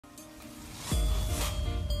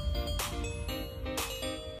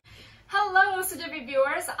SooJaeBi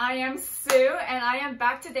viewers, I am Sue and I am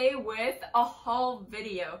back today with a haul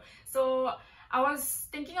video. So I was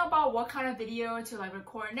thinking about what kind of video to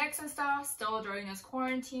record next and stuff still during this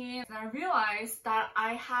quarantine, and I realized that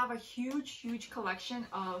I have a huge collection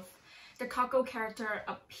of the kakao character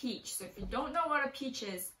APEACH. So if you don't know what APEACH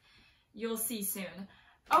is, you'll see soon.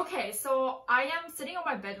 Okay, so I am sitting on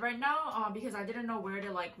my bed right now because I didn't know where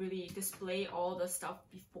to really display all the stuff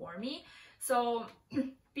before me. So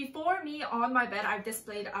before me on my bed, I've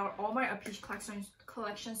displayed out all my APEACH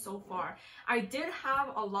collection so far. I did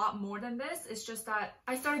have a lot more than this. It's just that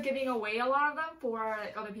I started giving away a lot of them for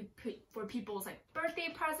other people, for people's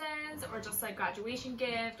birthday presents, or just graduation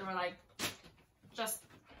gift, or just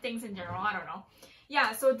things in general. I don't know.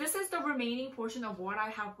 Yeah, so this is the remaining portion of what I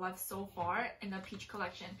have left so far in the APEACH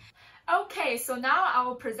collection. Okay, so now I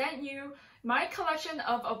will present you my collection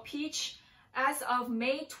of APEACH as of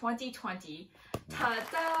May 2020.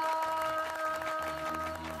 Ta-da!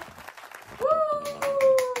 Woo!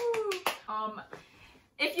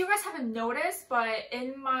 If you guys haven't noticed, but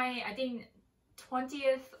in my, I think,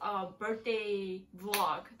 20th birthday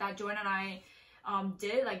vlog that Joanne and I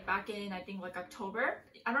did back in, I think, October.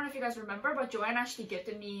 I don't know if you guys remember, but Joanne actually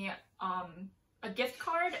gifted me a gift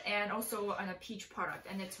card and also an APEACH product,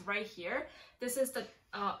 and it's right here. This is the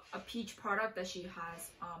APEACH product that she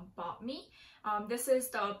has bought me. This is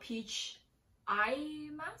the APEACH eye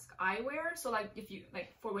mask, eyewear. So if you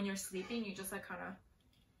for when you're sleeping, you just kind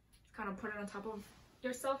of put it on top of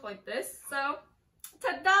yourself like this. So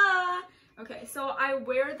ta-da! Okay, so I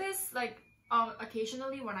wear this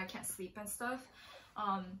occasionally when I can't sleep and stuff,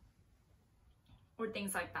 or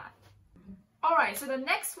things like that. Alright, so the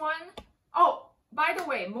next one, oh, by the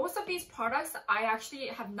way, most of these products I actually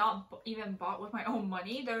have not even bought with my own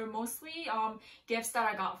money. They're mostly gifts that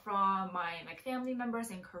I got from my family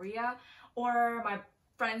members in Korea, or my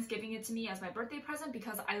friends giving it to me as my birthday present,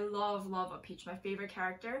 because I love APEACH, my favorite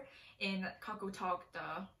character in kakaotalk,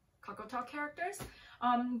 the kakaotalk characters.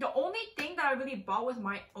 The only thing that I really bought with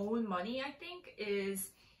my own money, I think,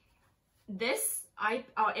 is this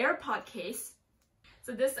AirPod case.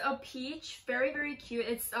 So this APEACH, very cute.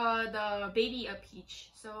 It's the baby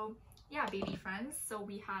APEACH. So yeah, baby friends. So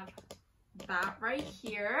we have that right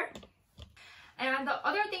here. And the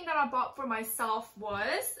other thing that I bought for myself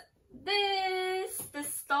was this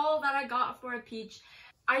stole that I got for APEACH.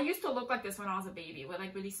 I used to look like this when I was a baby, with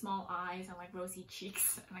really small eyes and rosy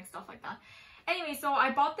cheeks and stuff like that. Anyway, so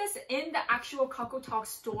I bought this in the actual kakaotalk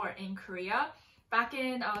store in Korea back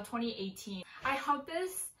in 2018. I hug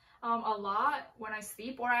this a lot when I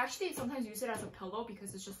sleep, or I actually sometimes use it as a pillow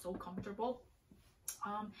because it's just so comfortable.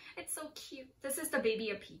 It's so cute. This is the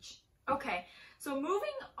baby APEACH. Okay, so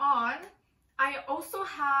moving on, I also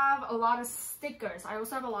have a lot of stickers. I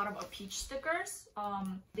also have a lot of APEACH stickers.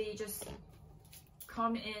 They just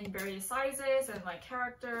come in various sizes and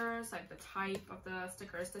characters, the type of the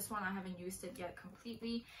stickers. This one I haven't used it yet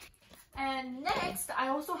completely. And next, I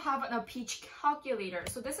also have an APEACH calculator.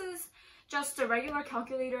 So this is just a regular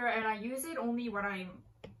calculator, and I use it only when I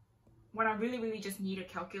really just need a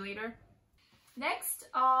calculator. Next,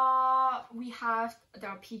 we have the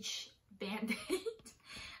APEACH band-aid.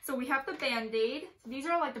 So we have the band-aid. These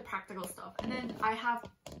are the practical stuff. And then I have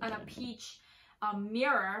an APEACH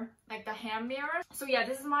mirror, the hand mirror. So yeah,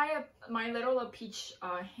 this is my little APEACH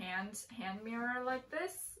hand mirror like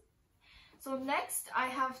this. So next I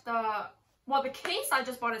have the case. I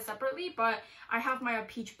just bought it separately, but I have my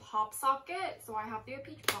APEACH pop socket. So I have the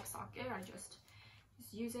APEACH pop socket. I just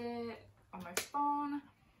use it on my phone.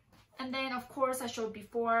 And then of course I showed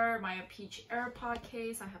before my APEACH AirPod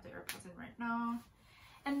case. I have the AirPods in right now.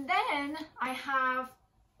 And then I have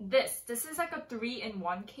this is a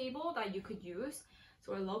 3-in-1 cable that you could use.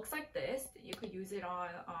 So it looks like this. You could use it on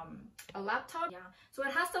a laptop. Yeah, so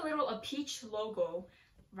it has the little APEACH logo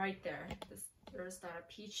right there. There's that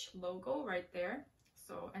APEACH logo right there.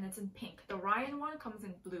 So, and it's in pink. The Ryan one comes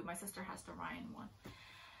in blue. My sister has the Ryan one.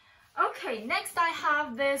 Okay, next I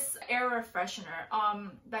have this air refreshener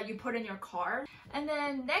that you put in your car. And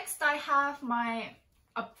then next I have my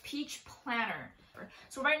APEACH planner.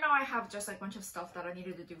 So right now I have just a bunch of stuff that I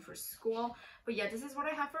needed to do for school. But yeah, this is what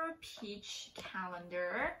I have for APEACH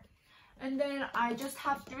calendar. And then I just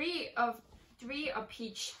have three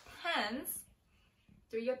APEACH pens.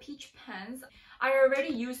 3 APEACH pens. I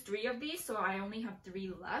already used 3 of these, so I only have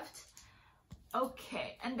 3 left.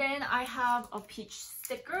 Okay, and then I have a APEACH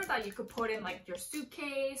sticker that you could put in your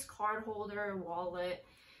suitcase, card holder, wallet,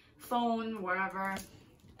 phone, whatever.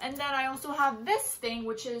 And then I also have this thing,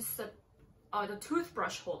 which is the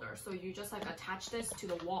toothbrush holder. So you just attach this to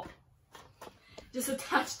the wall. Just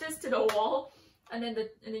attach this to the wall and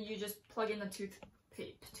then you just plug in the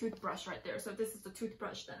toothbrush right there. So if this is the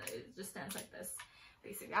toothbrush, then it just stands like this.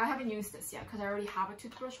 Basically, I haven't used this yet because I already have a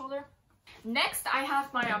toothbrush holder. Next, I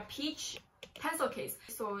have my APEACH pencil case.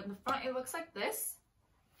 So in the front, it looks like this,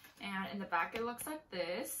 and in the back, it looks like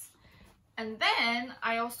this. And then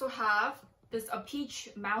I also have this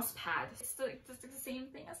APEACH mouse pad. It's the same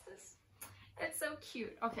thing as this. It's so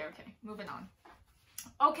cute. Okay, moving on.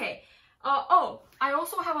 Okay. Oh, I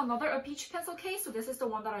also have another APEACH pencil case. So this is the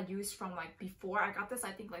one that I used from like before. I got this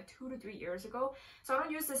I think like 2 to 3 years ago. So I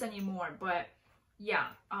don't use this anymore, but yeah.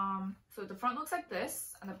 So the front looks like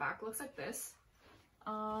this and the back looks like this.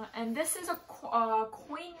 And this is a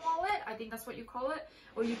coin wallet. I think that's what you call it,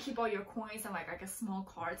 where you keep all your coins and like I guess small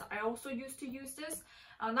cards. I also used to use this.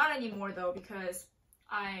 Not anymore though, because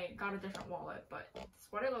I got a different wallet, but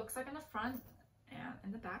it's what it looks like in the front and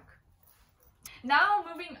in the back. Now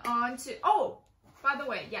moving on to, oh, by the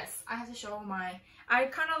way, yes, I have to show I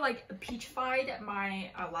kind of like APEACH-fied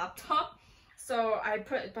my laptop. So I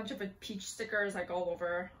put a bunch of APEACH stickers like all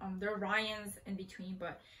over. There are Ryans in between,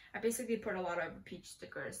 but I basically put a lot of APEACH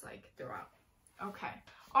stickers like throughout. Okay.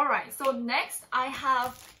 All right. So next I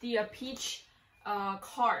have the APEACH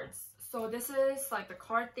cards. So this is like the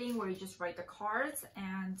card thing where you just write the cards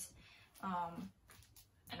and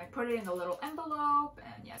I put it in a little envelope,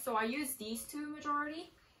 and yeah. So I use these two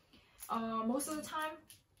majority. Most of the time.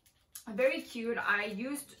 Very cute. I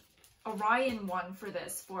used a Ryan one for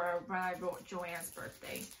this for when I wrote Joanne's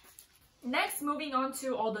birthday. Next, moving on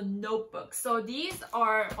to all the notebooks. So these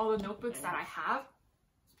are all the notebooks that I have.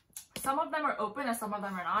 Some of them are open and some of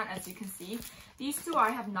them are not, as you can see. These two I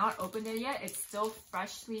have not opened it yet. It's still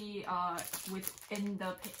freshly in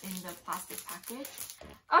the plastic package.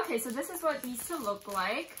 Okay, so this is what these two look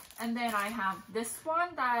like. And then I have this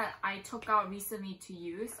one that I took out recently to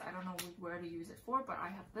use. I don't know where to use it for, but I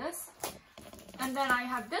have this. And then I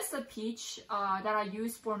have this APEACH that I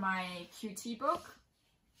use for my QT book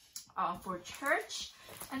for church.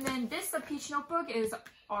 And then this APEACH notebook is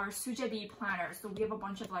our SooJaeBi planner. So we have a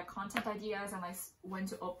bunch of like content ideas and like when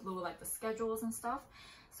to upload like the schedules and stuff.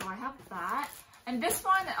 So I have that. And this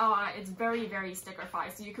one, it's very, very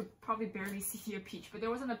sticker-fied. So you could probably barely see the APEACH, but there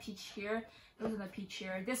was an APEACH here. There was an APEACH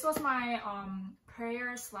here. This was my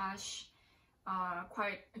prayer slash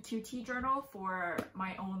quite a QT journal for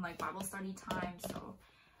my own like Bible study time. So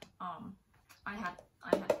I had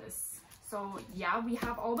this. So yeah, we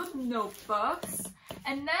have all the notebooks.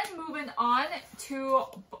 And then moving on to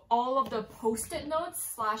all of the post-it notes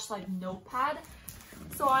slash like notepad.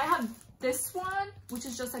 So I have this one, which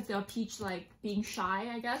is just like the APEACH like being shy,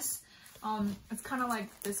 I guess. It's kind of like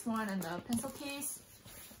this one in the pencil case.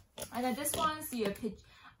 And then this one's the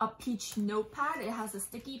APEACH notepad. It has a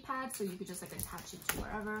sticky pad, so you could just like attach it to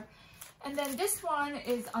wherever. And then this one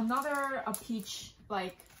is another APEACH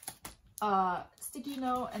like sticky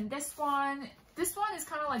note, and this one is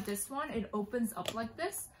kind of like this one. It opens up like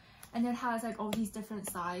this, and it has like all these different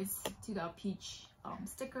sides to the APEACH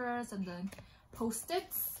stickers and then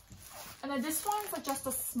post-its. And then this one's like just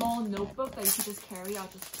a small notebook that you can just carry. I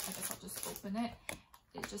guess I'll just open it.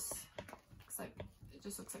 It just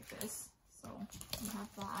looks like this. So we have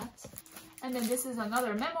that. And then this is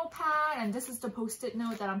another memo pad, and this is the post-it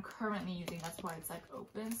note that I'm currently using. That's why it's like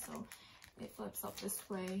open. So it flips up this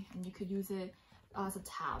way, and you could use it as a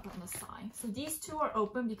tab on the side. So these two are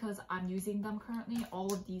open because I'm using them currently.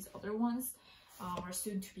 All of these other ones are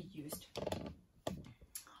soon to be used.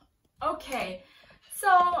 Okay, so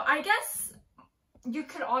I guess you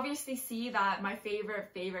could obviously see that my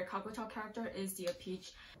favorite kakaotalk character is the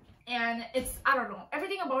APEACH. And it's, I don't know,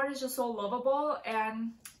 everything about it is just so lovable.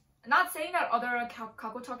 And not saying that other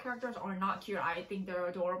kakaotalk characters are not cute. I think they're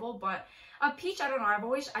adorable, but APEACH, I don't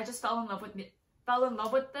know, I just fell in love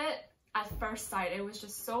with it at first sight. It was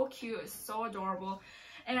just so cute, it's so adorable.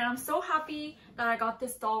 And I'm so happy that I got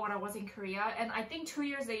this doll when I was in Korea. And I think 2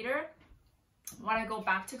 years later, when I go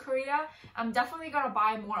back to Korea, I'm definitely gonna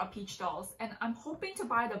buy more APEACH dolls. And I'm hoping to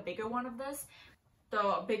buy the bigger one of this.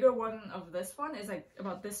 The bigger one of this one is like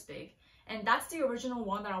about this big. And that's the original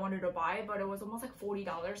one that I wanted to buy, but it was almost like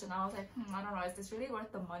 $40. And I was like, I don't know, is this really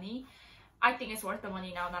worth the money? I think it's worth the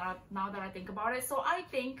money now that I think about it. So I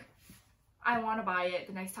think I want to buy it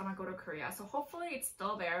the next time I go to Korea. So hopefully it's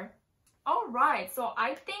still there. Alright, so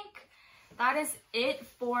I think that is it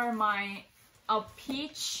for my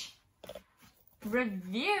APEACH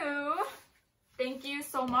review. Thank you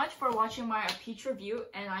so much for watching my APEACH review,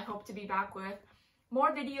 and I hope to be back with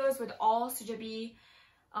more videos with all SooJaeBi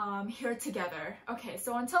here together. Okay,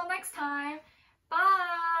 so until next time,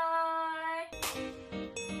 bye!